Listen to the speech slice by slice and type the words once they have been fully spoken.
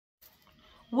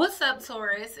What's up,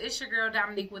 Taurus? It's your girl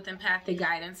Dominique with Empathic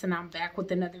Guidance, and I'm back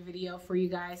with another video for you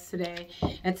guys today.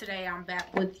 And today I'm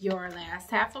back with your last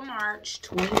half of March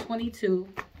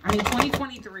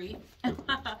 2023.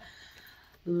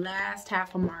 Last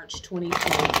half of March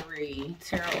 2023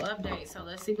 tarot update. So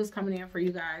let's see what's coming in for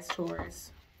you guys,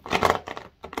 Taurus.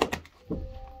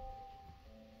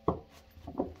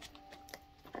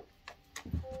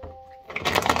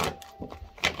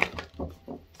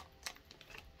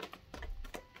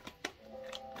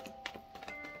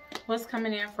 What's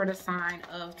coming in for the sign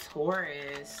of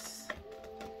Taurus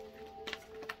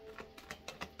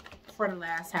for the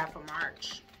last half of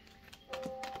March?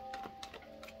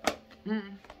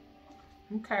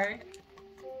 Okay.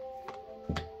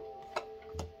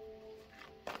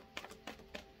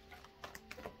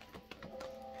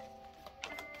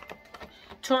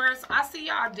 Taurus, I see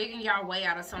y'all digging y'all way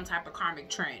out of some type of karmic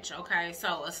trench, okay?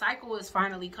 So a cycle is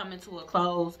finally coming to a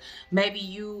close. Maybe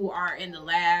you are in the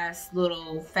last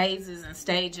little phases and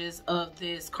stages of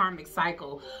this karmic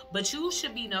cycle, but you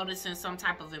should be noticing some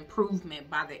type of improvement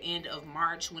by the end of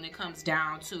March when it comes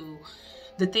down to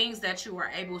the things that you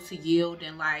are able to yield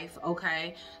in life,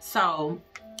 okay? So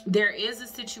there is a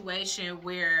situation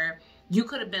where you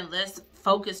could have been less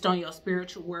focused on your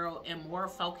spiritual world and more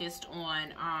focused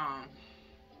on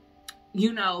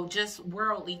you know, just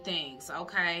worldly things,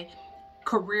 okay?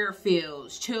 Career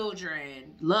fields,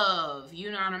 children, love,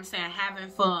 you know what I'm saying? Having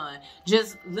fun,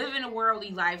 just living a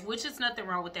worldly life, which is nothing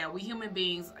wrong with that. We human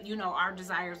beings, you know, our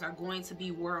desires are going to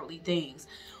be worldly things.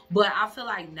 But I feel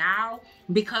like now,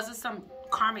 because of some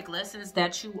karmic lessons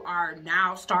that you are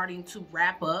now starting to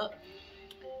wrap up,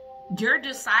 you're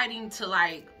deciding to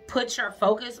like put your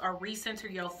focus or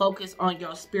recenter your focus on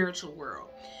your spiritual world.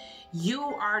 You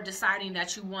are deciding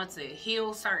that you want to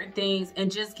heal certain things and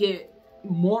just get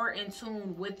more in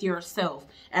tune with yourself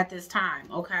at this time,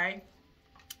 okay?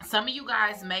 Some of you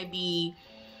guys may be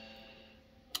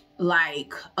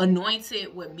like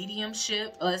anointed with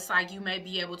mediumship. It's like you may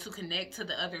be able to connect to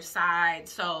the other side.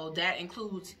 So that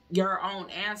includes your own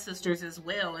ancestors as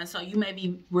well. And so you may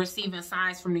be receiving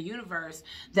signs from the universe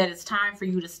that it's time for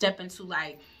you to step into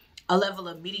like a level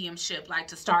of mediumship, like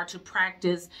to start to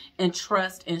practice and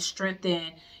trust and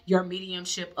strengthen your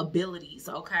mediumship abilities,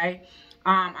 okay?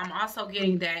 I'm also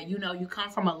getting that, you know, you come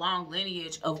from a long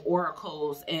lineage of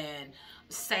oracles and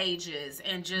sages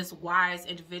and just wise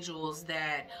individuals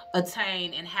that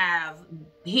attain and have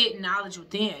hidden knowledge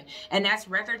within. And that's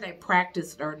whether they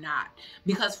practice it or not.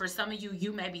 Because for some of you,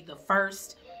 you may be the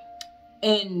first,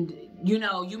 and you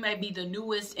know, you may be the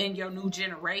newest in your new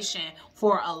generation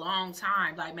for a long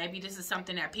time. Like maybe this is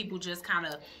something that people just kind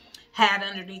of had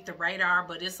underneath the radar,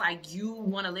 but it's like you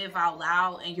want to live out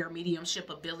loud in your mediumship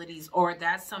abilities, or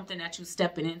that's something that you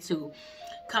stepping into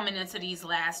coming into these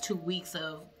last 2 weeks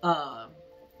of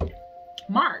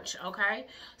March, okay?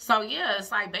 So yeah,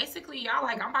 it's like basically y'all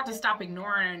like, I'm about to stop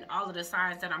ignoring all of the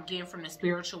signs that I'm getting from the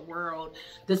spiritual world,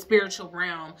 the spiritual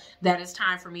realm, that it's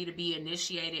time for me to be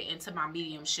initiated into my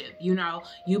mediumship. You know,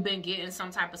 you've been getting some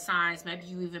type of signs, maybe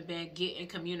you even been getting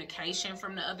communication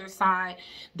from the other side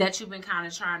that you've been kind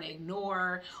of trying to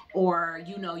ignore, or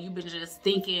you know, you've been just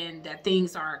thinking that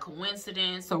things are a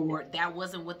coincidence, or that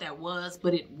wasn't what that was,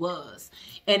 but it was,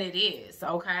 and it is,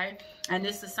 okay? And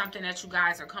this is something that you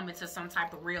guys are coming to some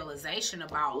type of realization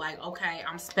about, like, okay,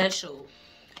 I'm special.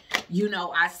 You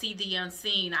know, I see the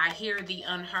unseen, I hear the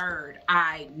unheard,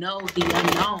 I know the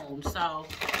unknown. So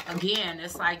again,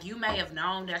 it's like you may have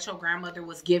known that your grandmother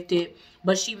was gifted,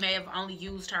 but she may have only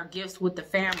used her gifts with the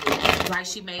family. Like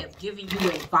she may have given you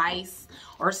advice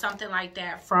or something like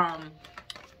that from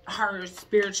her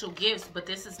spiritual gifts, but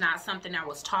this is not something that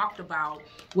was talked about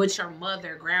with your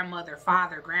mother, grandmother,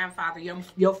 father, grandfather,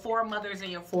 your foremothers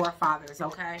and your forefathers,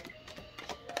 okay?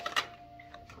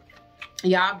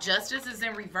 Y'all, justice is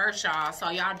in reverse, y'all. So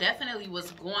y'all definitely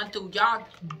was going through, y'all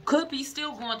could be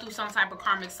still going through some type of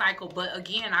karmic cycle, but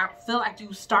again, I feel like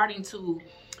you starting to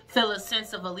feel a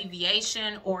sense of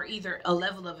alleviation or either a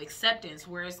level of acceptance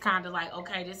where it's kind of like,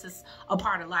 okay, this is a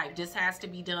part of life. This has to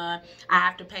be done. I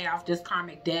have to pay off this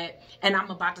karmic debt, and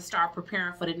I'm about to start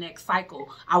preparing for the next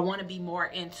cycle. I want to be more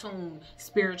in tune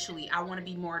spiritually. I want to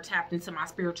be more tapped into my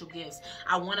spiritual gifts.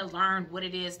 I want to learn what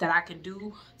it is that I can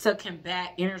do to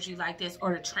combat energy like this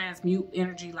or to transmute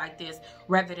energy like this,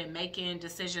 rather than making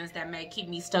decisions that may keep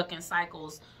me stuck in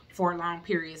cycles for long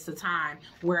periods of time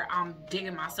where I'm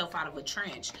digging myself out of a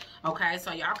trench. Okay,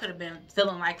 so y'all could have been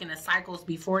feeling like in the cycles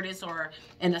before this, or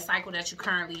in the cycle that you're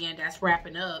currently in that's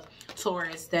wrapping up,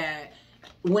 Taurus, that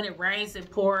when it rains it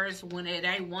pours, when it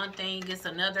ain't one thing it's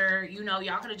another. You know,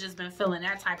 y'all could have just been feeling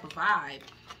that type of vibe.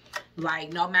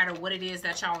 Like, no matter what it is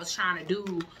that y'all was trying to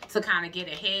do to kind of get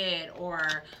ahead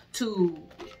or to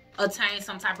attain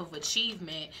some type of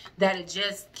achievement, that it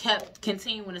just kept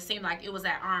continuing to seem like it was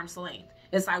at arm's length.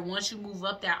 It's like once you move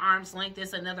up that arm's length,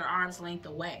 it's another arm's length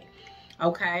away.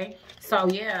 Okay, so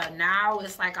yeah, now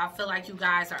it's like I feel like you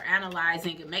guys are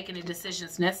analyzing and making the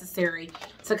decisions necessary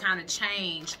to kind of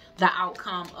change the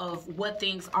outcome of what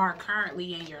things are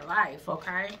currently in your life.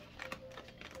 Okay,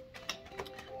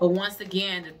 but once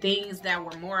again, the things that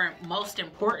were most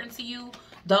important to you,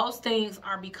 those things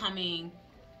are becoming,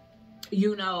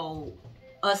 you know,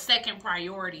 a second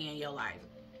priority in your life.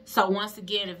 So once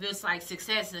again, if it's like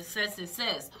success,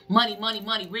 money,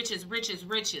 riches,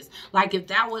 like if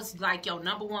that was like your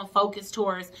number one focus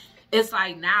towards, it's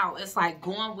like now it's like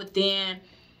going within,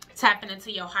 tapping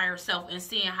into your higher self and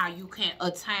seeing how you can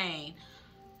attain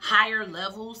higher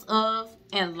levels of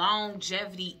and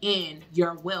longevity in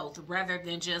your wealth, rather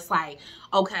than just like,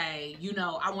 okay, you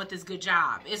know, I want this good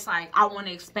job. It's like I want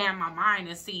to expand my mind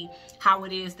and see how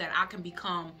it is that I can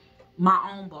become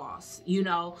my own boss, you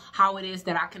know, how it is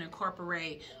that I can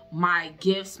incorporate my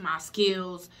gifts, my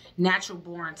skills, natural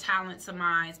born talents of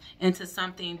mine into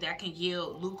something that can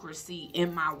yield lucracy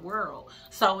in my world.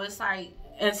 So it's like,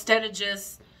 instead of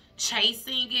just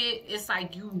chasing it, it's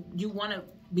like you want to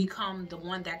become the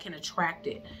one that can attract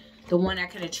it, the one that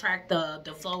can attract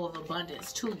the flow of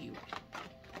abundance to you.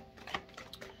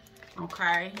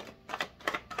 Okay.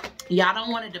 Y'all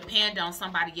don't want to depend on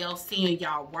somebody else seeing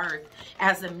y'all worth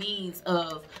as a means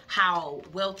of how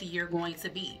wealthy you're going to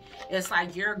be. It's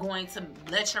like you're going to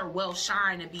let your wealth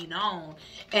shine and be known.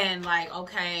 And like,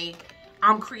 okay,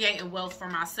 I'm creating wealth for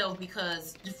myself,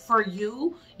 because for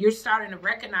you, you're starting to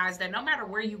recognize that no matter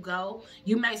where you go,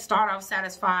 you may start off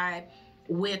satisfied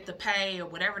with the pay or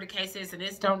whatever the case is. And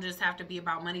this don't just have to be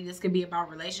about money. This could be about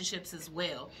relationships as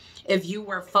well. If you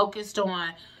were focused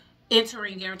on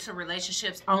entering into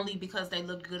relationships only because they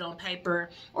look good on paper,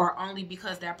 or only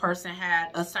because that person had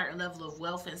a certain level of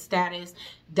wealth and status,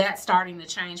 that's starting to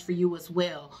change for you as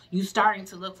well. You starting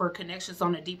to look for connections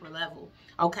on a deeper level,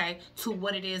 okay, to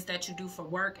what it is that you do for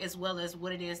work, as well as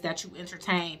what it is that you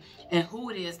entertain and who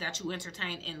it is that you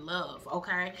entertain in love.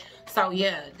 Okay, so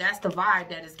yeah, that's the vibe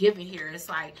that is given here. It's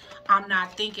like I'm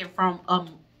not thinking from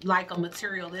like a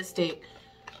materialistic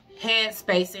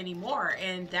headspace anymore,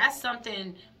 and that's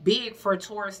something big for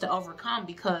Taurus to overcome,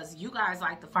 because you guys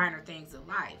like the finer things in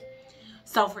life.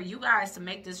 So for you guys to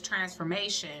make this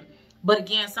transformation, but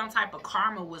again, some type of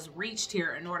karma was reached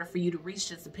here in order for you to reach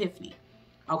this epiphany.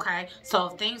 Okay, so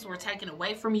if things were taken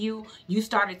away from you, you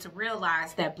started to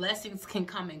realize that blessings can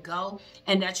come and go,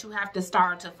 and that you have to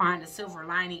start to find a silver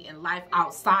lining in life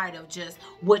outside of just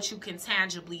what you can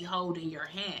tangibly hold in your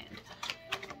hand.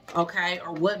 Okay,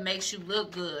 or what makes you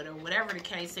look good, or whatever the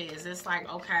case is. It's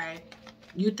like, okay,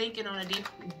 you thinking on a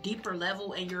deeper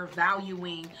level, and you're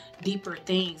valuing deeper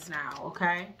things now.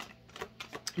 Okay,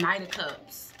 Knight of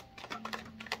Cups.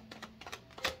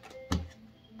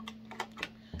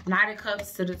 Knight of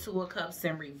Cups to the Two of Cups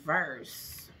in reverse.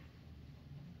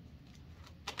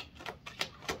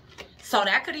 So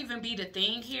that could even be the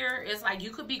thing here. It's like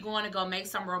you could be going to go make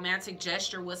some romantic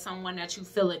gesture with someone that you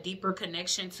feel a deeper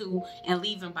connection to, and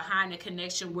leaving behind a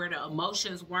connection where the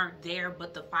emotions weren't there,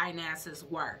 but the finances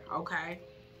were. Okay,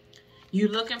 you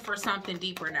looking for something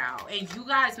deeper now, and you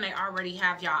guys may already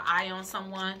have y'all eye on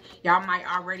someone. Y'all might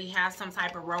already have some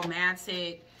type of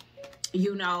romantic,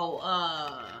 you know,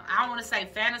 I don't want to say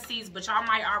fantasies, but y'all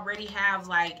might already have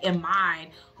like in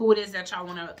mind who it is that y'all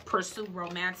want to pursue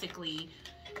romantically,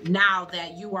 now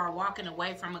that you are walking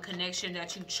away from a connection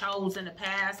that you chose in the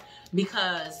past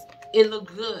because it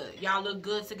looked good. Y'all look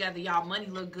good together. Y'all money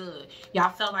look good. Y'all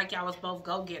felt like y'all was both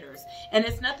go-getters. And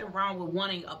it's nothing wrong with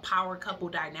wanting a power couple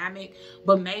dynamic,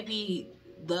 but maybe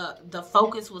the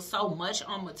focus was so much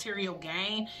on material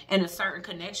gain and a certain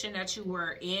connection that you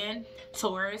were in,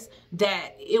 Taurus,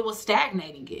 that it was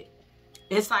stagnating it.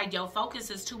 It's like your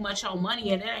focus is too much on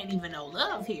money, and there ain't even no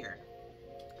love here.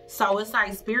 So it's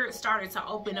like spirit started to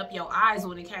open up your eyes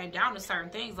when it came down to certain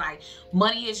things. Like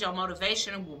money is your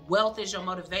motivation. Wealth is your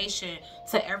motivation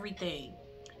to everything.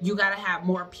 You got to have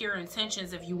more pure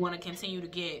intentions if you want to continue to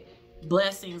get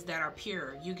blessings that are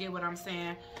pure. You get what I'm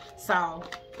saying? So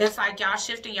it's like y'all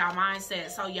shifting y'all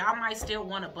mindset. So y'all might still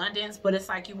want abundance, but it's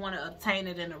like you want to obtain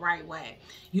it in the right way.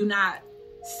 You're not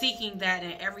seeking that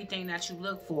in everything that you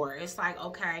look for. It's like,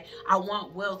 okay, I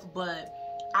want wealth, but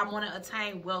I want to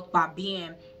attain wealth by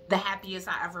being the happiest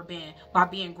I ever been, by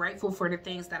being grateful for the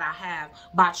things that I have,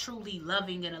 by truly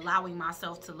loving and allowing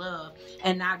myself to love,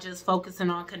 and not just focusing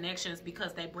on connections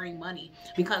because they bring money,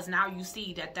 because now you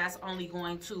see that that's only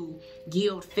going to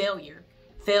yield failure.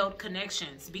 failed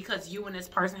connections because you and this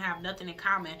person have nothing in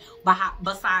common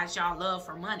besides y'all love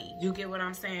for money. You get what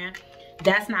I'm saying?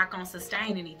 That's not going to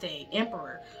sustain anything.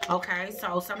 Emperor. Okay,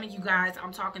 so some of you guys,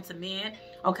 I'm talking to men.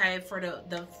 Okay, for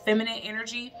the feminine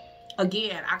energy,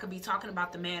 again, I could be talking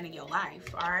about the man in your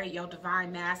life. All right, your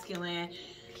divine masculine,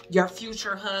 your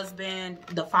future husband,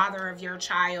 the father of your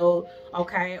child.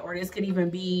 Okay, or this could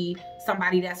even be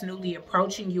somebody that's newly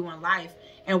approaching you in life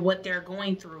and what they're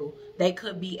going through. They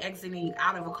could be exiting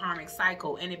out of a karmic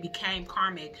cycle, and it became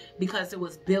karmic because it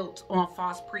was built on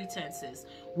false pretenses.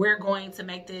 We're going to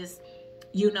make this,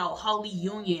 you know, holy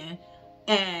union,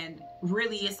 and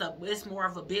really it's more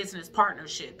of a business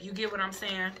partnership. You get what I'm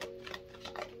saying?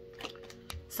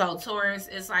 So Taurus,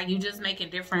 it's like you just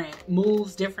making different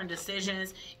moves, different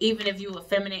decisions. Even if you a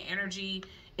feminine energy,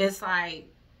 it's like,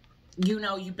 you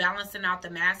know, you balancing out the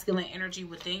masculine energy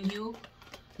within you,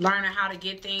 learning how to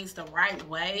get things the right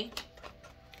way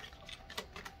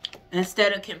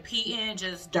instead of competing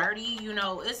just dirty. You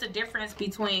know, it's a difference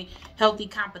between healthy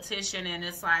competition and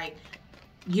it's like,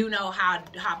 you know, how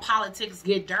politics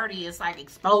get dirty. It's like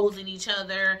exposing each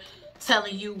other,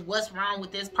 telling you what's wrong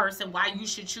with this person, why you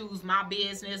should choose my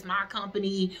business, my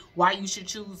company, why you should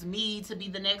choose me to be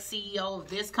the next CEO of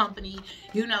this company.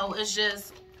 You know, it's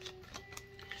just,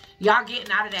 y'all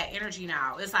getting out of that energy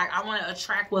now. It's like, I want to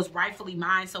attract what's rightfully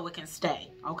mine so it can stay.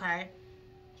 Okay.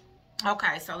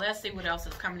 Okay, so let's see what else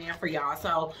is coming in for y'all.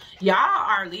 So y'all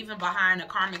are leaving behind a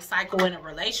karmic cycle in a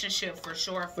relationship for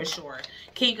sure, for sure.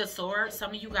 King of Swords.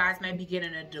 Some of you guys may be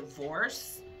getting a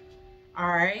divorce. All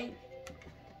right.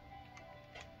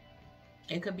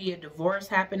 It could be a divorce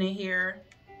happening here.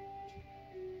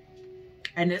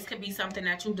 And this could be something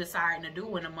that you deciding to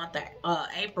do in the month of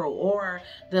April or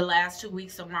the last 2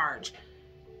 weeks of March.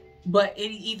 But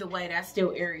either way, that's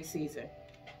still Aries season.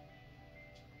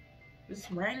 It's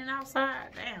raining outside.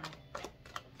 Damn.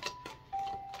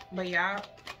 But y'all,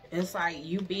 it's like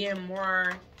you being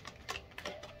more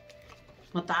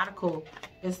methodical.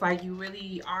 It's like you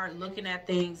really are looking at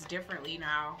things differently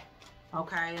now.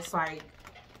 Okay? It's like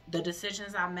the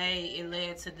decisions I made, it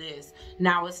led to this.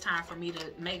 Now it's time for me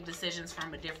to make decisions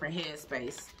from a different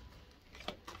headspace.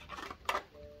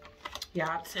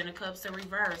 Y'all, 10 of Cups in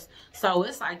reverse. So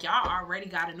it's like y'all already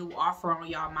got a new offer on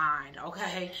y'all mind,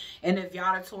 okay? And if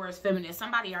y'all the Taurus feminine,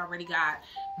 somebody already got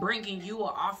bringing you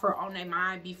an offer on their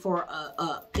mind before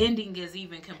a ending is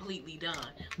even completely done.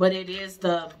 But it is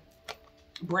the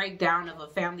breakdown of a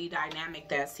family dynamic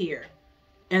that's here.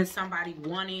 And somebody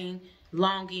wanting,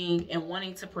 longing, and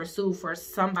wanting to pursue for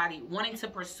somebody, wanting to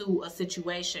pursue a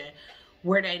situation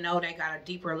where they know they got a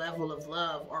deeper level of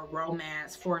love or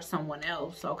romance for someone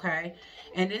else, okay?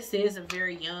 And this is a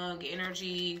very young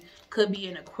energy. Could be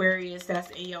an Aquarius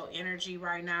that's in your energy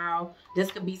right now.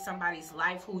 This could be somebody's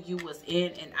life who you was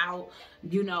in and out,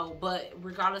 you know. But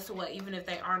regardless of what, even if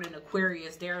they aren't an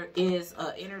Aquarius, there is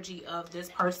an energy of this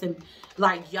person,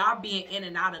 like y'all being in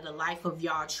and out of the life of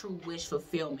y'all true wish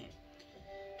fulfillment.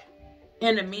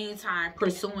 In the meantime,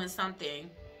 pursuing something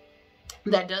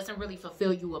that doesn't really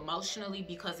fulfill you emotionally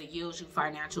because it yields you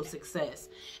financial success.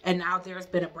 And now there's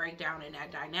been a breakdown in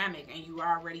that dynamic, and you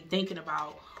are already thinking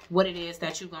about what it is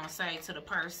that you're going to say to the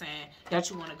person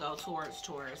that you want to go towards,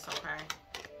 Taurus, okay?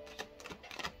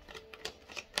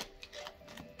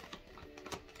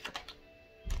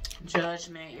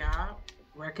 Judgment, y'all.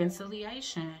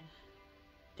 Reconciliation.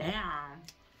 Damn.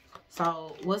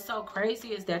 So what's so crazy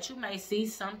is that you may see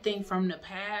something from the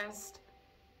past.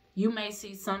 You may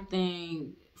see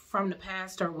something from the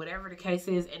past or whatever the case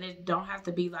is, and it don't have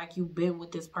to be like you've been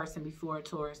with this person before,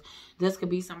 Taurus. This could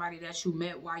be somebody that you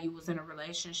met while you was in a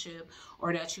relationship,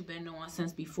 or that you've been knowing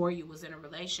since before you was in a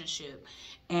relationship,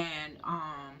 and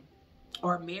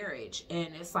or marriage.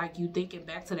 And it's like you thinking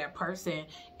back to that person,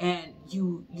 and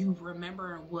you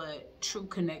remembering what true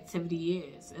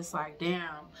connectivity is. It's like,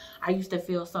 damn, I used to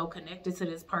feel so connected to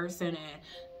this person, and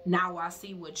now I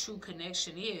see what true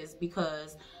connection is,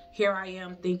 because here I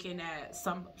am thinking that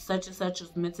such and such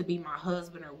was meant to be my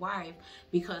husband or wife,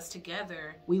 because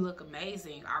together we look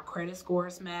amazing. Our credit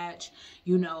scores match.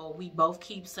 You know, we both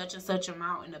keep such and such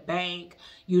amount in the bank.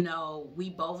 You know, we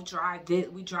both drive this.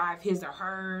 We drive his and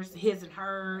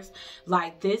hers.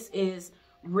 Like, this is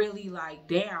really like,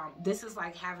 damn, this is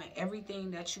like having everything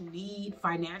that you need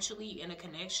financially in a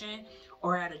connection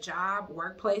or at a job,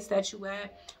 workplace that you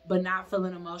at, but not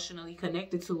feeling emotionally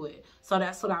connected to it. So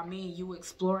that's what I mean. You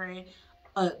exploring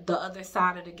the other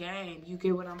side of the game. You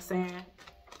get what I'm saying?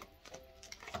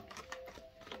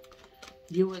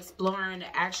 You exploring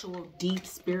the actual deep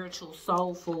spiritual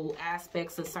soulful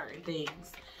aspects of certain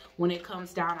things, when it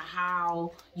comes down to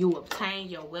how you obtain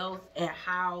your wealth and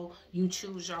how you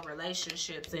choose your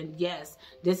relationships. And yes,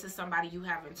 this is somebody you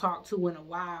haven't talked to in a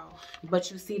while,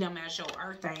 but you see them as your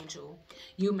earth angel.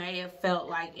 You may have felt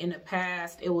like in the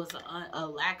past it was a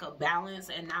lack of balance,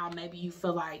 and now maybe you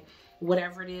feel like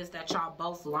whatever it is that y'all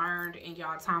both learned in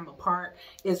y'all time apart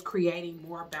is creating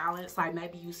more balance. Like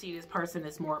maybe you see this person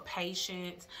as more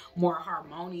patient, more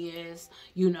harmonious,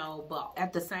 you know, but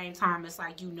at the same time, it's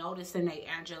like you noticing their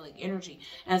angelic energy.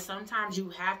 And sometimes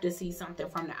you have to see something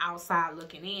from the outside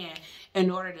looking in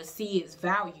order to see its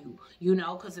value, you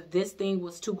know, because if this thing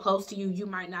was too close to you, you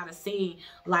might not have seen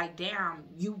like, damn,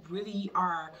 you really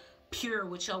are pure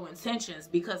with your intentions,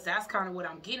 because that's kind of what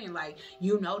I'm getting. Like,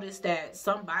 you notice that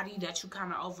somebody that you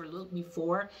kind of overlooked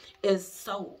before is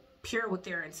so pure with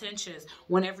their intentions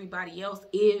when everybody else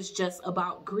is just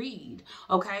about greed.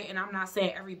 Okay, and I'm not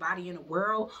saying everybody in the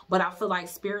world, but I feel like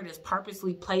spirit is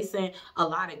purposely placing a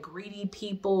lot of greedy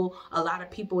people, a lot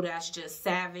of people that's just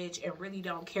savage and really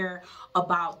don't care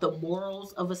about the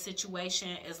morals of a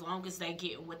situation as long as they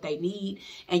get what they need.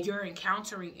 And you're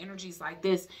encountering energies like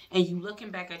this, and you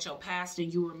looking back at your past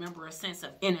and you remember a sense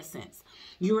of innocence.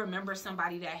 You remember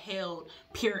somebody that held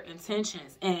pure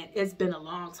intentions, and it's been a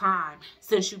long time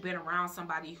since you've been around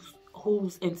somebody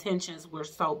whose intentions were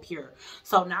so pure.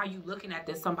 So now you looking at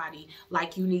this somebody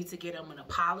like you need to get them an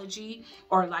apology,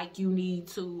 or like you need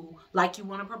to, like you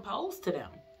want to propose to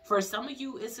them. For some of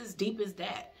you, it's as deep as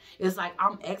that. It's like,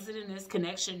 I'm exiting this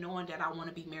connection knowing that I want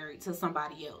to be married to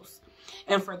somebody else.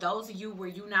 And for those of you where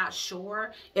you're not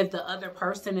sure if the other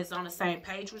person is on the same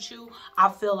page with you, I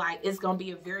feel like it's going to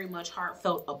be a very much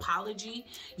heartfelt apology,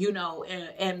 you know,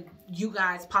 and you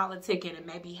guys politicking and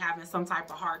maybe having some type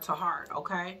of heart-to-heart,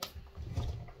 okay?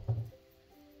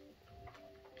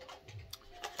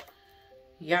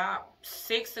 Yeah,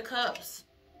 6 of Cups.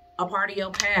 A part of your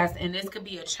past, and this could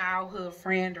be a childhood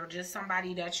friend or just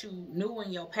somebody that you knew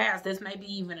in your past. This may be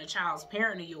even a child's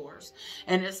parent of yours,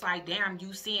 and it's like, damn,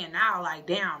 you seeing now, like,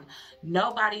 damn,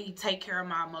 nobody take care of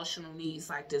my emotional needs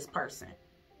like this person.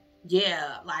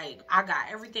 Yeah, like, I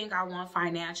got everything I want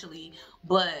financially,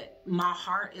 but my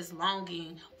heart is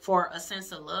longing for a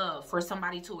sense of love, for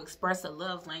somebody to express a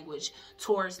love language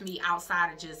towards me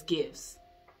outside of just gifts.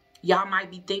 Y'all might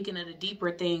be thinking of the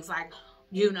deeper things, like,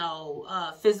 you know,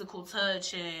 physical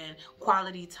touch and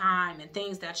quality time and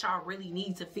things that y'all really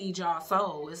need to feed y'all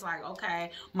soul. It's like,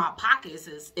 okay, my pockets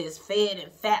is fed and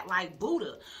fat like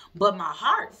Buddha, but my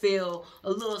heart feel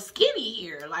a little skinny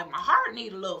here. Like, my heart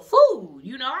need a little food.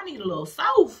 You know, I need a little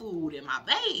soul food, and my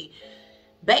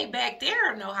babe back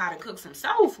there know how to cook some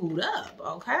soul food up,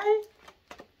 okay?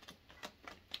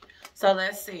 So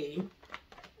let's see.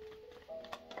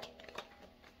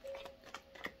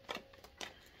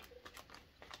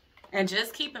 And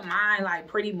just keep in mind, like,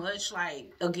 pretty much,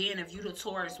 like, again, if you the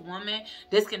Taurus woman,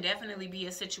 this can definitely be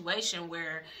a situation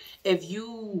where if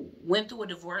you went through a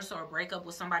divorce or a breakup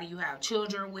with somebody you have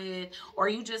children with, or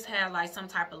you just had, like, some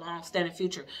type of long-standing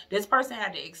future, this person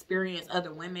had to experience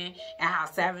other women and how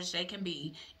savage they can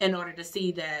be in order to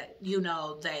see that, you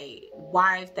know, they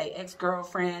wife, they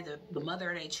ex-girlfriend, the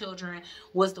mother of their children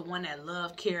was the one that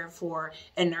loved, cared for,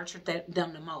 and nurtured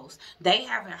them the most. They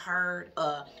haven't heard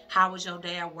how was your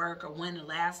day at work, or when the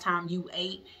last time you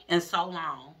ate in so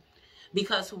long,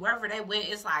 because whoever they with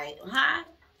is like, huh?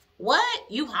 What?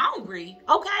 You hungry?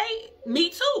 Okay, me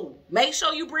too. Make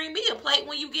sure you bring me a plate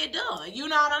when you get done. You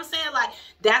know what I'm saying? Like,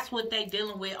 that's what they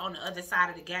dealing with on the other side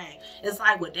of the game. It's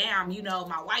like, well, damn, you know,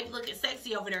 my wife looking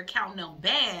sexy over there counting them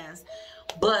bands,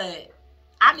 but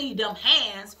I need them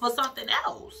hands for something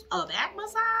else. A back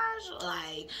massage?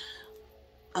 Like,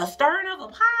 a stirring of a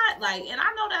pot? Like, and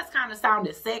I know that's kind of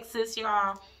sounded sexist,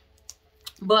 y'all,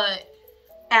 but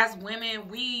as women,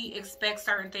 we expect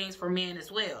certain things from men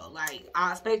as well. Like,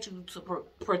 I expect you to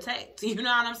protect, you know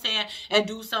what I'm saying? And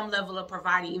do some level of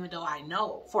providing, even though I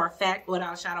know for a fact,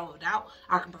 without a shadow of a doubt,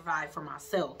 I can provide for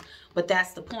myself. But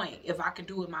that's the point. If I can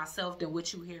do it myself, then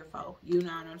what you here for? You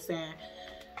know what I'm saying?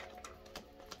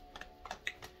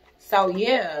 So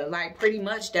yeah, like, pretty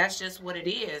much that's just what it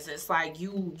is. It's like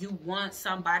you want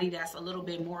somebody that's a little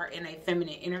bit more in a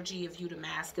feminine energy if you the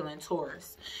masculine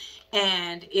Taurus.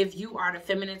 And if you are the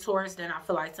feminine Taurus, then I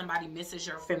feel like somebody misses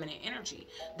your feminine energy.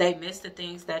 They miss the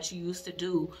things that you used to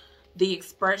do, the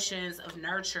expressions of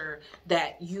nurture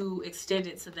that you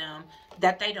extended to them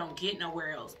that they don't get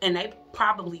nowhere else. And they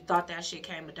probably thought that shit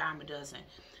came a dime a dozen.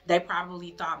 They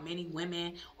probably thought many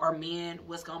women or men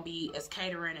was going to be as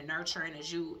catering and nurturing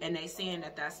as you, and they seeing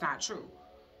that that's not true.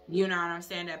 You know what I'm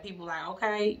saying? That people like,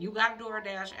 okay, you got a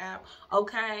DoorDash app.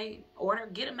 Okay, order,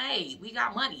 get a maid. We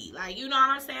got money. Like, you know what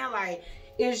I'm saying? Like,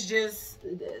 it's just,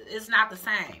 it's not the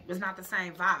same. It's not the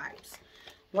same vibes.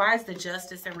 Why is the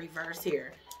Justice in reverse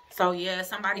here? So yeah,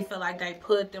 somebody feel like they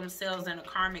put themselves in a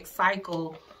karmic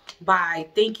cycle by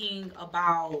thinking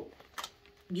about,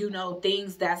 you know,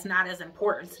 things that's not as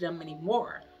important to them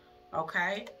anymore.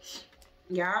 Okay?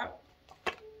 Yeah.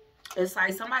 It's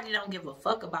like somebody don't give a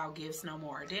fuck about gifts no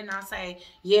more. Didn't I say,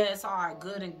 yeah, it's all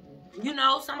good, and, you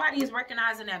know, somebody is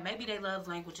recognizing that maybe they love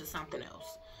language or something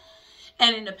else.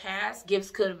 And in the past,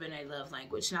 gifts could have been a love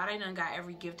language. Now they done got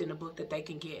every gift in the book that they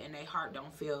can get, and their heart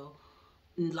don't feel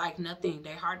like nothing.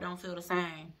 Their heart don't feel the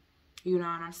same. You know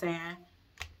what I'm saying?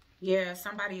 Yeah,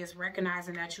 somebody is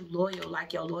recognizing that you loyal,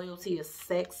 like your loyalty is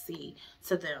sexy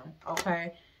to them,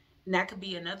 okay? And that could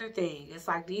be another thing. It's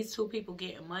like these two people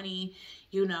getting money,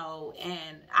 you know,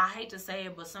 and I hate to say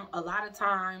it, but a lot of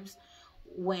times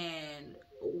when,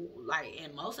 like,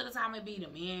 and most of the time it be the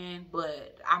men,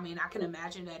 but I mean, I can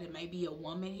imagine that it may be a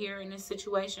woman here in this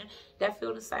situation that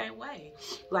feel the same way.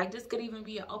 Like, this could even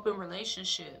be an open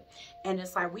relationship, and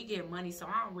it's like, we get money, so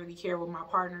I don't really care what my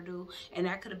partner do. And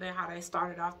that could have been how they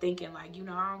started off thinking, like, you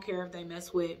know, I don't care if they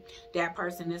mess with that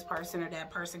person, this person, or that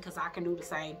person, because I can do the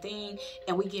same thing,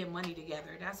 and we get money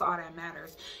together. That's all that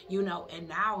matters, you know. And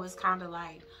now it's kind of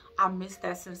like, I miss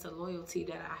that sense of loyalty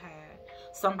that I had.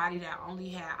 Somebody that only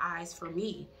had eyes for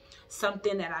me.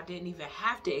 Something that I didn't even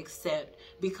have to accept,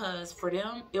 because for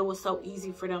them, it was so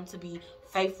easy for them to be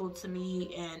faithful to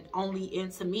me and only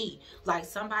into me. Like,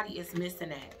 somebody is missing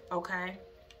that, okay?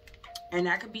 And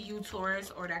that could be you,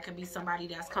 Taurus, or that could be somebody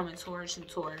that's coming towards you,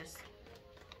 Taurus.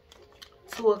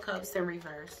 Two of Cups in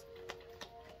reverse.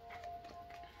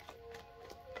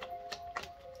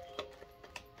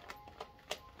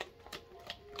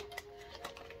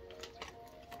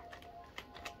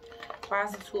 Why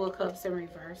is the Two of Cups in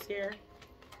reverse here?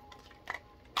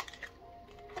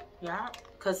 Yeah,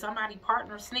 because somebody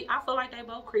partner sneak. I feel like they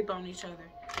both creep on each other.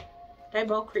 They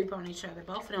both creep on each other.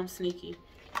 Both of them sneaky.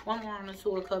 One more on the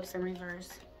Two of Cups in reverse.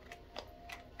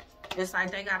 It's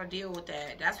like they got to deal with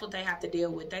that. That's what they have to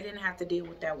deal with. They didn't have to deal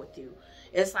with that with you.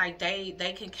 It's like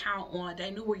they can count on,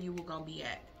 they knew where you were going to be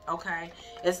at. Okay?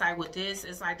 It's like with this,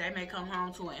 it's like they may come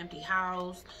home to an empty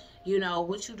house. You know,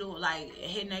 what you do, like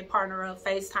hitting their partner up,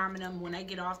 FaceTiming them when they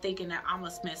get off, thinking that I'm going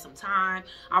to spend some time.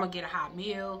 I'm going to get a hot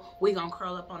meal. We going to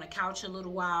curl up on the couch a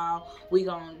little while. We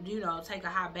going to, you know, take a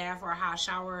hot bath or a hot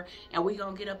shower. And we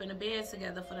going to get up in the bed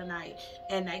together for the night.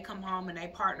 And they come home and they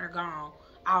partner gone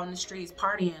out in the streets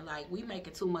partying. Like, we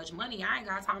making too much money. I ain't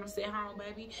got time to sit home,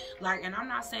 baby. Like, and I'm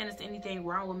not saying there's anything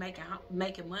wrong with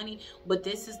making money, but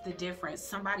this is the difference.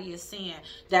 Somebody is saying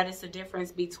that it's the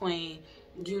difference between,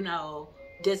 you know,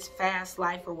 this fast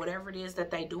life or whatever it is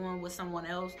that they doing with someone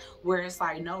else, where it's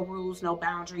like no rules, no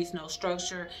boundaries, no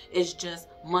structure. It's just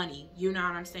money. You know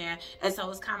what I'm saying? And so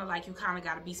it's kind of like you kind of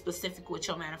got to be specific with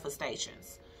your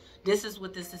manifestations. This is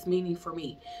what this is meaning for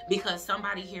me, because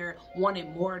somebody here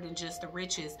wanted more than just the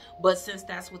riches, but since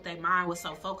that's what their mind was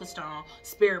so focused on,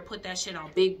 Spirit put that shit on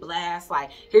big blast.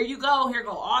 Like, here you go, here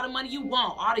go all the money you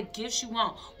want, all the gifts you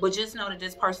want, but just know that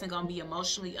this person gonna be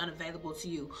emotionally unavailable to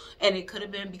you. And it could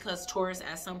have been because, Taurus,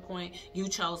 at some point you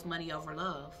chose money over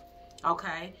love.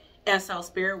 Okay? And so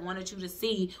Spirit wanted you to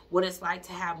see what it's like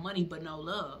to have money but no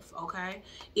love, okay?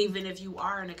 Even if you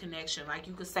are in a connection, like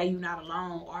you could say you're not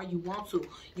alone or you want to.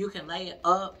 You can lay it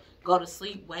up, go to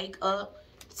sleep, wake up,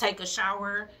 take a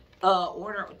shower,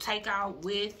 order takeout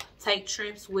with, take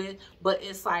trips with, but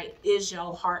it's like, is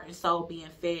your heart and soul being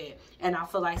fed? And I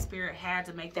feel like Spirit had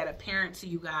to make that apparent to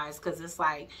you guys, because it's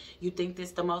like, you think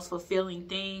this the most fulfilling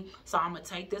thing, so I'm gonna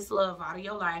take this love out of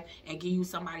your life and give you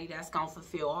somebody that's gonna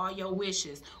fulfill all your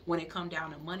wishes when it come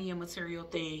down to money and material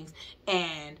things,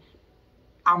 and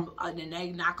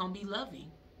they not gonna be loving.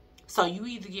 So you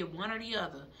either get one or the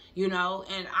other, you know.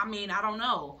 And I mean, I don't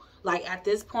know. Like, at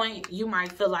this point, you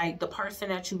might feel like the person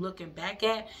that you looking back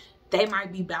at, they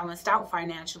might be balanced out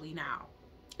financially now.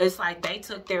 It's like they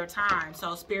took their time.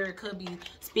 So Spirit could be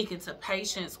speaking to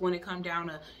patience when it come down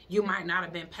to, you might not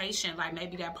have been patient. Like,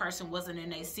 maybe that person wasn't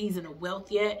in a season of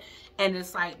wealth yet. And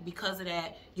it's like, because of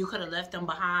that, you could have left them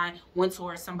behind, went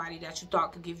towards somebody that you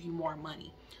thought could give you more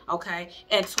money. Okay?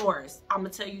 And Taurus, I'm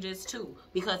going to tell you this too,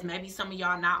 because maybe some of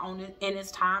y'all not on it in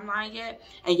this timeline yet,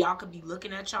 and y'all could be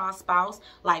looking at y'all spouse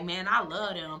like, man, I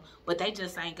love them, but they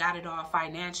just ain't got it all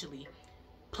financially.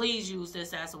 Please use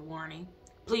this as a warning.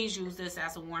 Please use this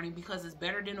as a warning, because it's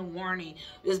better than a warning.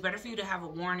 It's better for you to have a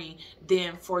warning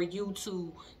than for you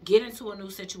to get into a new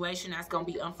situation that's going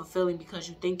to be unfulfilling because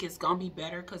you think it's going to be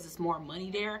better because it's more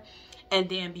money there, and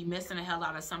then be missing the hell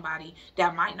out of somebody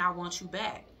that might not want you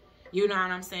back. You know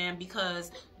what I'm saying?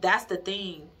 Because that's the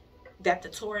thing. that the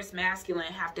Taurus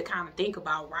masculine have to kind of think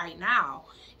about right now.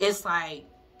 It's like,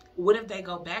 what if they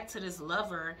go back to this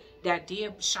lover that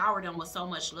did shower them with so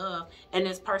much love, and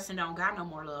this person don't got no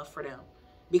more love for them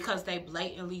because they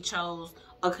blatantly chose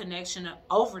a connection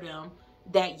over them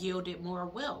that yielded more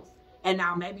wealth? And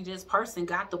now maybe this person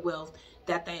got the wealth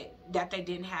that they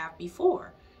didn't have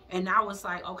before. And now it's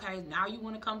like, okay, now you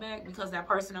want to come back because that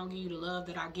person don't give you the love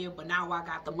that I give, but now I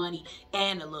got the money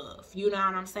and the love. You know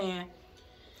what I'm saying?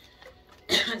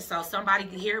 So somebody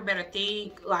here better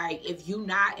think, like, if you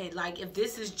not, like, if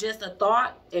this is just a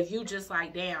thought, if you just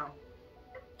like, damn,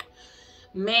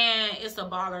 man, it's a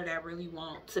baller that really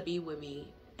want to be with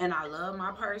me, and I love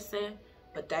my person,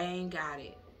 but they ain't got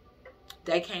it.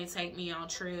 They can't take me on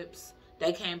trips.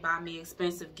 They can't buy me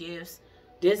expensive gifts.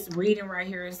 This reading right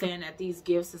here is saying that these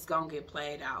gifts is gonna get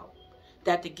played out.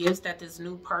 That the gifts that this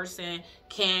new person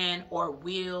can or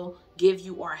will give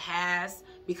you or has,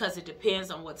 because it depends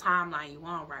on what timeline you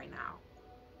on right now.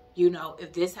 You know,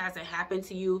 if this hasn't happened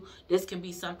to you, this can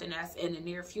be something that's in the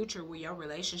near future where your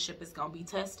relationship is going to be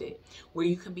tested, where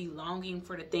you can be longing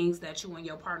for the things that you and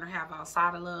your partner have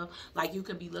outside of love. Like, you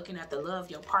can be looking at the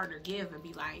love your partner give and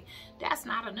be like, that's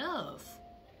not enough.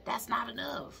 That's not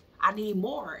enough. I need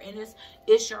more. And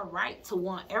it's your right to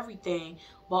want everything,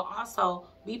 but also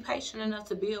be patient enough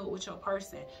to build with your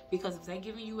person, because if they're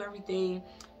giving you everything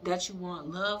that you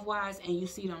want love-wise and you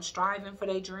see them striving for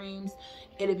their dreams,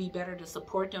 it'd be better to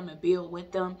support them and build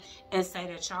with them and say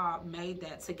that y'all made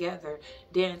that together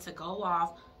than to go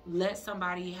off, let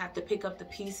somebody have to pick up the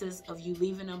pieces of you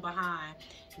leaving them behind,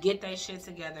 get their shit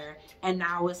together, and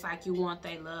now it's like you want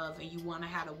their love and you want to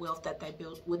have the wealth that they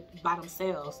built by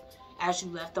themselves as you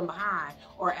left them behind,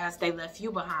 or as they left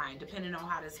you behind, depending on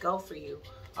how this go for you,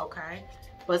 okay?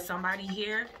 But somebody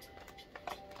here,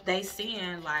 they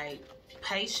seeing like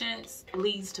patience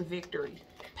leads to victory.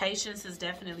 Patience is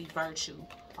definitely virtue,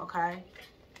 okay?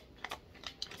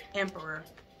 Emperor.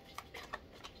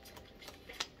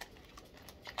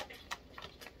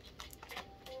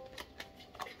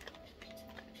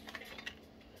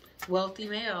 Wealthy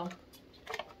male.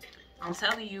 I'm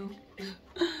telling you.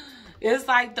 It's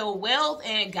like the wealth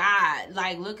and God.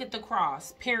 Like, look at the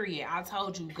cross. Period. I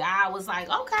told you. God was like,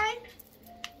 okay.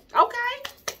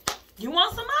 Okay. You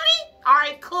want some money? All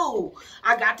right, cool.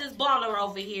 I got this baller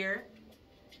over here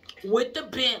with the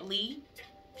Bentley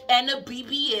and the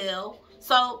BBL.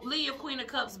 So, leave your Queen of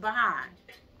Cups behind.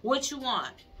 What you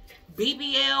want?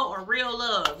 BBL or real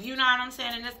love? You know what I'm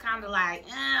saying? And it's kind of like,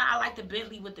 I like the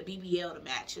Bentley with the BBL to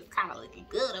match. It's kind of looking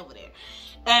good over there.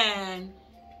 And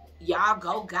y'all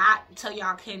go God till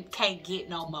y'all can't get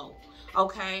no more,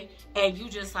 okay? And you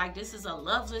just like, this is a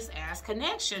loveless ass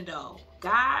connection though.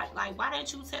 God, like, why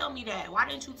didn't you tell me that? Why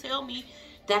didn't you tell me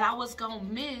that I was gonna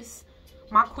miss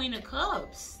my Queen of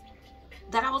Cups?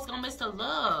 That I was gonna miss the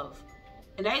love?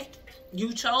 And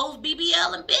you chose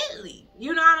BBL and Bentley.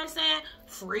 You know what I'm saying?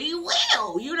 Free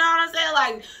will. You know what I'm saying?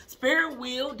 Like, spirit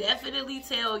will definitely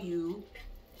tell you.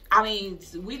 I mean,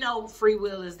 we know free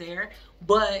will is there,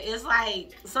 but it's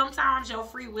like sometimes your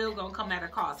free will gonna come at a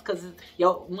cost, because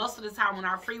most of the time when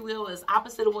our free will is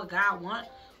opposite of what God wants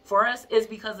for us, it's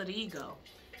because of the ego.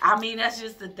 I mean, that's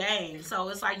just the thing. So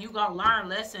it's like you gonna learn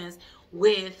lessons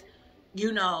with,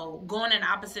 you know, going in the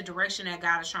opposite direction that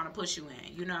God is trying to push you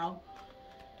in, you know?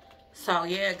 So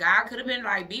yeah, God could have been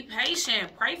like, be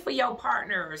patient, pray for your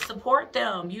partner, support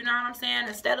them, you know what I'm saying?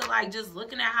 Instead of like just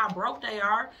looking at how broke they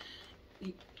are.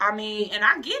 I mean, and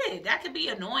I get it. That could be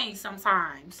annoying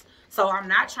sometimes. So I'm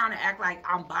not trying to act like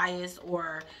I'm biased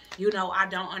or, you know, I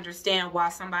don't understand why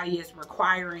somebody is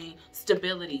requiring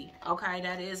stability. Okay,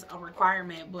 that is a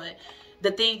requirement. But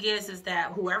the thing is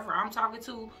that whoever I'm talking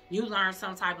to, you learn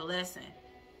some type of lesson.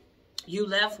 You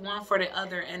left one for the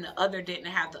other and the other didn't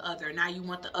have the other. Now you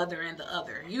want the other and the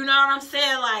other. You know what I'm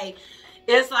saying? Like,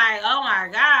 it's like, oh my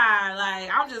God, like,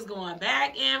 I'm just going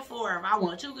back and forth. I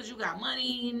want you because you got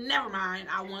money. Never mind.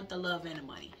 I want the love and the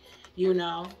money, you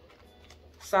know?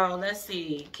 So let's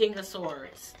see. King of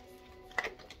Swords.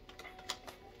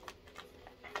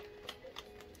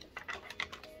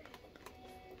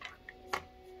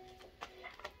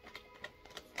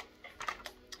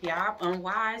 Yeah,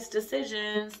 unwise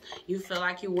decisions. You feel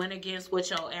like you went against what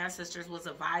your ancestors was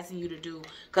advising you to do.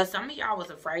 Because some of y'all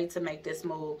was afraid to make this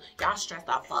move. Y'all stressed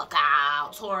the fuck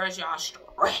out. Taurus, y'all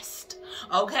stressed.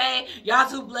 Okay? Y'all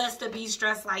too blessed to be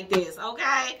stressed like this.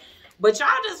 Okay? But y'all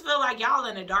just feel like y'all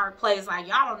in a dark place. Like,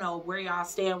 y'all don't know where y'all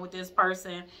stand with this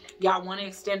person. Y'all want to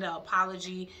extend an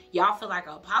apology. Y'all feel like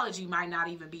an apology might not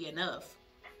even be enough.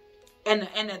 And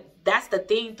that's the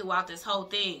theme throughout this whole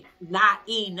thing. Not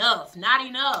enough. Not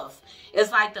enough.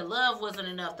 It's like the love wasn't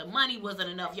enough. The money wasn't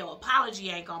enough. Your apology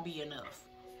ain't gonna be enough.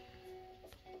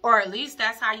 Or at least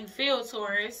that's how you feel,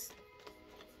 Taurus.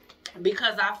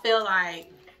 Because I feel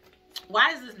like,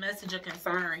 why is this message of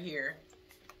concern here?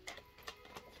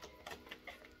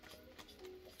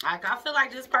 Like, I feel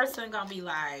like this person gonna be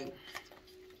like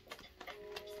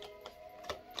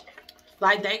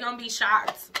they gonna be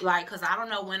shocked. Like, because I don't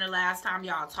know when the last time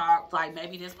y'all talked. Like,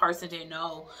 maybe this person didn't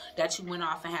know that you went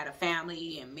off and had a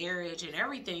family and marriage and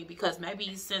everything. Because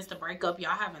maybe since the breakup,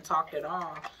 y'all haven't talked at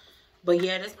all. But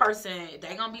yeah, this person,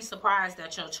 they gonna be surprised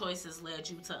that your choices led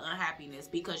you to unhappiness.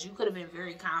 Because you could have been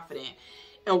very confident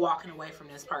in walking away from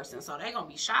this person. So they gonna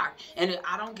be shocked. And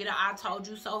I don't get an I told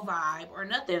you so vibe or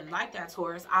nothing like that,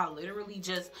 Taurus. I literally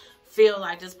just feel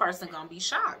like this person gonna be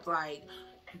shocked. Like,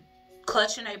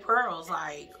 clutching their pearls,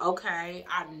 like, okay,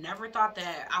 I never thought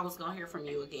that I was gonna hear from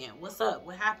you again. What's up?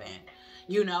 What happened?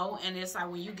 You know, and it's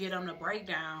like when you get them the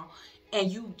breakdown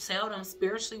and you tell them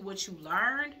spiritually what you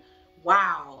learned,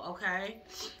 wow, okay,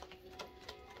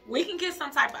 we can get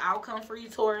some type of outcome for you,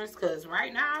 Taurus, because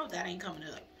right now that ain't coming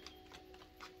up.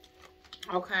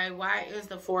 Okay, why is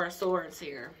the Four of Swords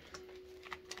here?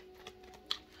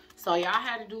 So y'all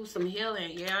had to do some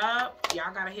healing. Yep,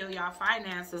 y'all gotta heal y'all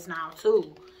finances now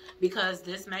too. Because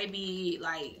this may be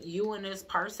like you and this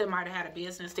person might have had a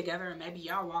business together and maybe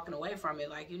y'all walking away from it.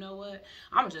 Like, you know what?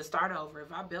 I'm going to just start over.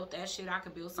 If I built that shit, I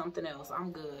could build something else.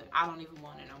 I'm good. I don't even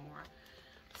want it no more.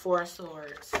 Four of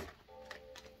Swords.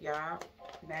 Y'all.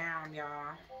 Damn,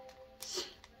 y'all.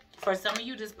 For some of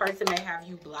you, this person may have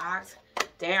you blocked.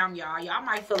 Damn, y'all. Y'all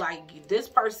might feel like this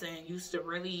person used to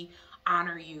really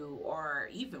honor you or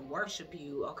even worship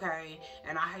you, okay?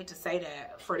 And I hate to say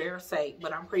that for their sake,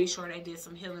 but I'm pretty sure they did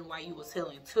some healing while you was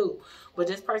healing too. But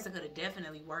this person could have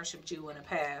definitely worshipped you in the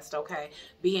past, okay?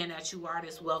 Being that you are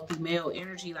this wealthy male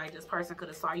energy, like this person could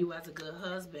have saw you as a good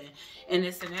husband and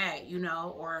this and that, you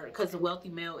know? Or because the wealthy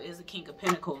male is a King of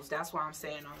Pentacles. That's why I'm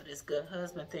saying all of this good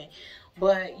husband thing.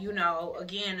 But, you know,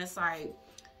 again, it's like,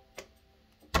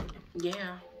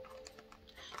 yeah,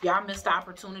 y'all missed the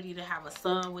opportunity to have a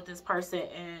son with this person,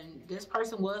 and this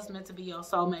person was meant to be your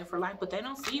soulmate for life, but they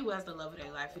don't see you as the love of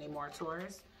their life anymore,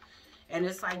 Taurus. And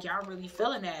it's like y'all really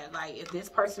feeling that. Like, if this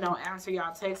person don't answer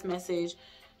y'all text message,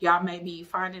 y'all may be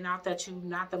finding out that you're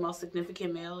not the most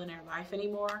significant male in their life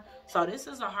anymore. So this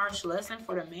is a harsh lesson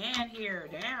for the man here.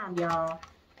 Damn, y'all.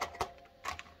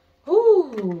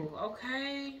 Ooh,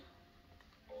 okay.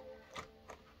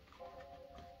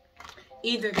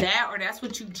 Either that or that's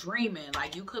what you dreaming.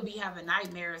 Like, you could be having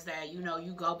nightmares that, you know,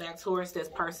 you go back towards this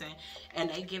person and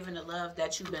they giving the love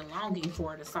that you've been longing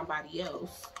for to somebody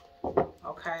else.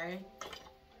 Okay?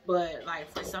 But,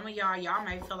 like, for some of y'all, y'all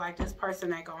may feel like this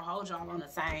person ain't gonna hold y'all on the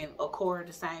same accord,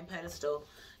 the same pedestal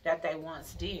that they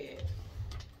once did.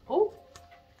 Oh,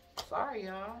 sorry,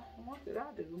 y'all. What did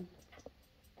I do?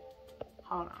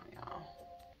 Hold on, y'all.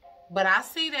 But I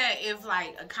see that if,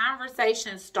 like, a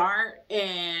conversation start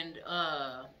and,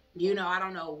 you know, I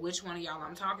don't know which one of y'all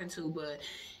I'm talking to, but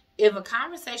if a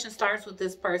conversation starts with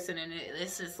this person and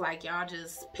it's just like y'all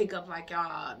just pick up like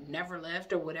y'all never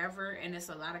left or whatever, and it's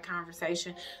a lot of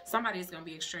conversation, somebody's going to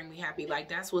be extremely happy. Like,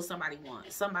 that's what somebody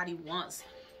wants. Somebody wants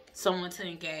someone to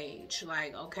engage.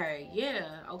 Like, okay, yeah,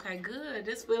 okay, good.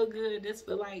 This feel good. This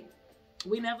feel like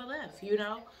we never left, you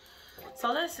know?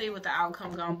 So let's see what the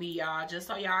outcome gonna be, y'all, just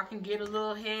so y'all can get a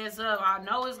little heads up. I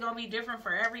know it's gonna be different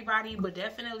for everybody, but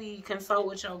definitely consult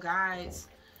with your guides,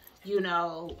 you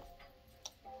know,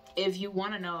 if you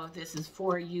want to know if this is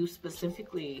for you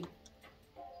specifically.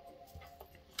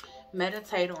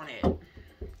 Meditate on it.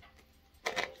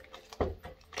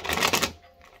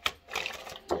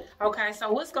 Okay,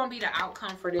 so what's gonna be the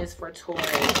outcome for this for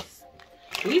Taurus?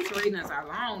 These readings are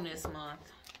long this month.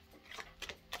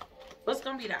 What's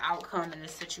going to be the outcome in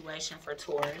this situation for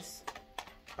Taurus?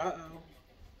 Uh-oh.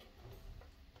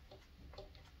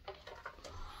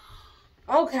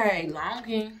 Okay,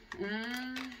 longing.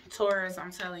 Taurus,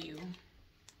 I'm telling you.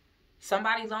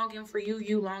 Somebody longing for you,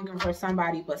 you longing for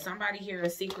somebody, but somebody here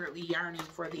is secretly yearning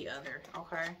for the other,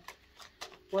 okay?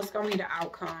 What's going to be the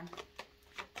outcome?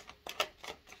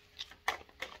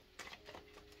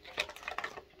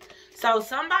 So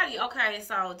somebody, okay,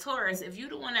 so Taurus, if you're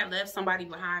the one that left somebody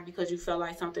behind because you felt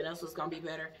like something else was going to be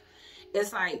better,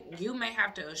 it's like you may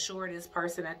have to assure this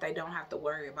person that they don't have to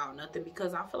worry about nothing,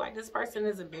 because I feel like this person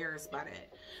is embarrassed by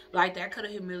that. Like, that could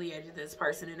have humiliated this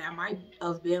person, and that might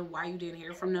have been why you didn't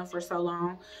hear from them for so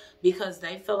long, because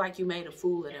they feel like you made a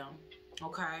fool of them,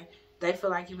 okay? They feel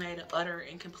like you made an utter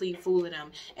and complete fool of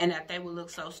them, and that they would look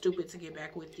so stupid to get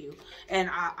back with you. And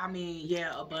I mean,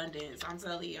 yeah, abundance. I'm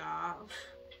telling y'all.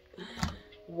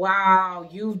 Wow,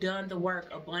 you've done the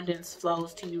work. Abundance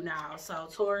flows to you now. So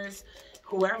Taurus,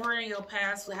 whoever in your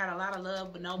past had a lot of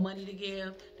love but no money to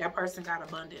give, that person got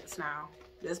abundance now.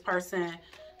 This person,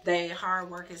 their hard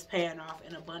work is paying off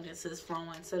and abundance is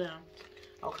flowing to them.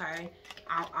 Okay,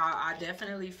 I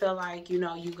definitely feel like, you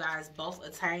know, you guys both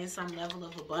attain some level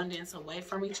of abundance away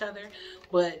from each other.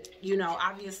 But, you know,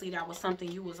 obviously that was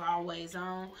something you was always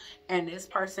on. And this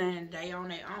person, they on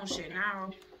their own shit now.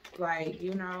 Like,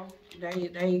 you know,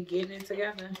 they getting it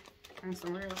together on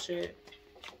some real shit.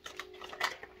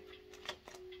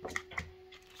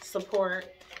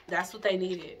 Support. That's what they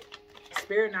needed.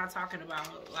 Spirit not talking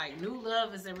about, like, new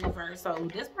love is in reverse. So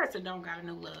this person don't got a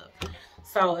new love.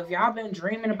 So if y'all been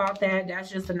dreaming about that, that's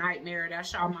just a nightmare.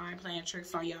 That's y'all mind playing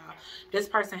tricks on y'all. This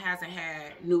person hasn't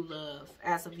had new love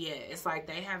as of yet. It's like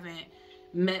they haven't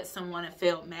met someone and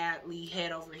felt madly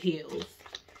head over heels.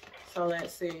 So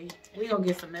let's see. We gonna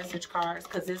get some message cards,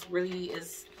 because this really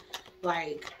is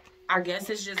like, I guess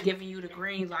it's just giving you the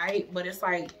green light. But it's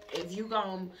like, if you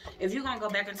gonna go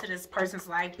back into this person's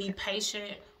life, be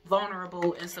patient,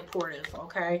 vulnerable, and supportive.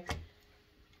 Okay.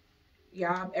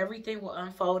 Y'all, everything will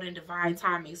unfold in divine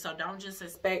timing. So don't just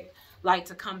expect, like,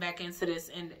 to come back into this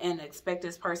and expect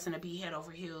this person to be head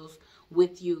over heels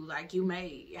with you. Like, you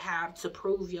may have to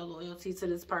prove your loyalty to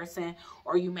this person,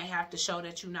 or you may have to show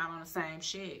that you're not on the same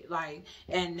shit. Like,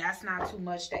 and that's not too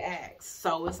much to ask.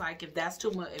 So it's like, if that's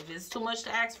too much, if it's too much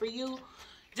to ask for you,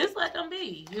 just let them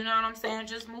be. You know what I'm saying?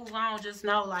 Just move on. Just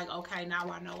know, like, okay, now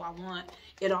I know I want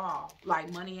it all. Like,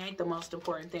 money ain't the most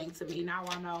important thing to me. Now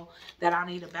I know that I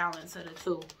need a balance of the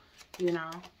two, you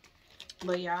know.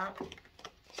 But y'all,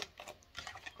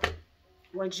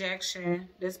 rejection.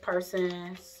 This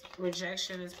person's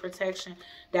rejection is protection.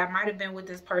 That might have been what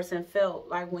this person felt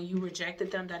like when you rejected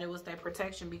them, that it was their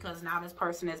protection, because now this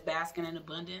person is basking in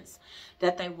abundance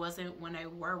that they wasn't when they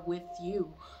were with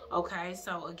you. Okay,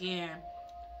 so again,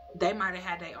 they might have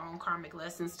had their own karmic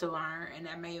lessons to learn, and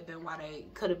that may have been why they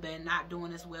could have been not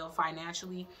doing as well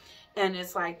financially. And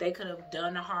it's like they could have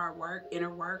done the hard work,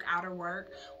 inner work, outer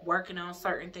work, working on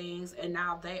certain things, and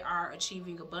now they are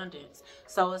achieving abundance.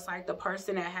 So it's like the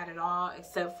person that had it all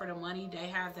except for the money, they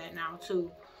have that now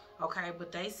too. Okay,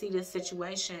 but they see this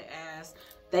situation as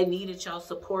they needed your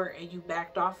support and you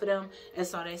backed off of them. And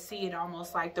so they see it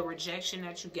almost like the rejection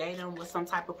that you gave them was some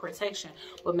type of protection.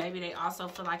 But maybe they also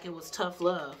feel like it was tough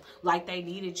love. Like they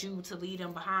needed you to lead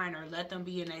them behind or let them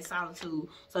be in their solitude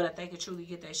so that they could truly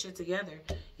get their shit together.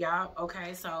 Y'all,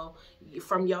 okay, so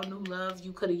from your new love,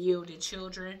 you could have yielded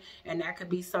children. And that could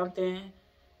be something,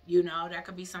 you know, that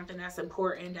could be something that's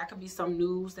important. That could be some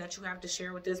news that you have to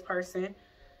share with this person.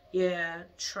 Yeah,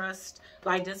 trust.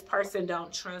 Like, this person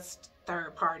don't trust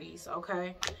third parties,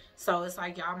 okay? So it's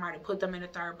like y'all might have put them in a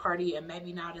third party, and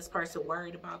maybe now this person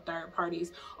worried about third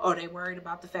parties, or they worried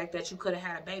about the fact that you could have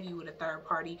had a baby with a third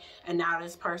party, and now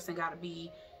this person got to be,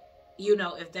 you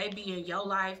know, if they be in your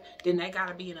life, then they got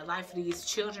to be in the life of these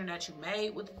children that you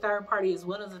made with the third party as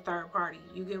well as a third party.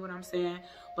 You get what I'm saying?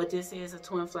 But this is a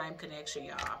twin flame connection,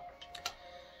 y'all.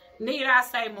 Need I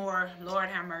say more? Lord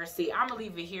have mercy. I'm going to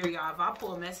leave it here, y'all. If I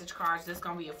pull message cards, this is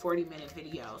going to be a 40-minute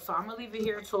video. So I'm going to leave it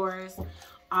here, Taurus.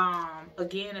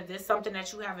 Again, if there's something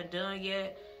that you haven't done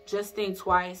yet, just think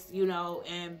twice, you know,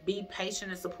 and be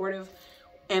patient and supportive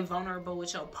and vulnerable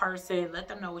with your person. Let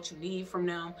them know what you need from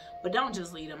them. But don't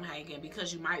just leave them hanging,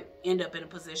 because you might end up in a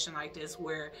position like this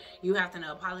where you have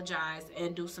to apologize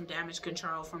and do some damage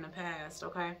control from the past,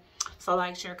 okay? So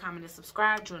like, share, comment, and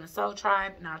subscribe. Join the Soul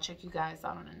Tribe, and I'll check you guys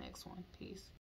out on the next one. Peace.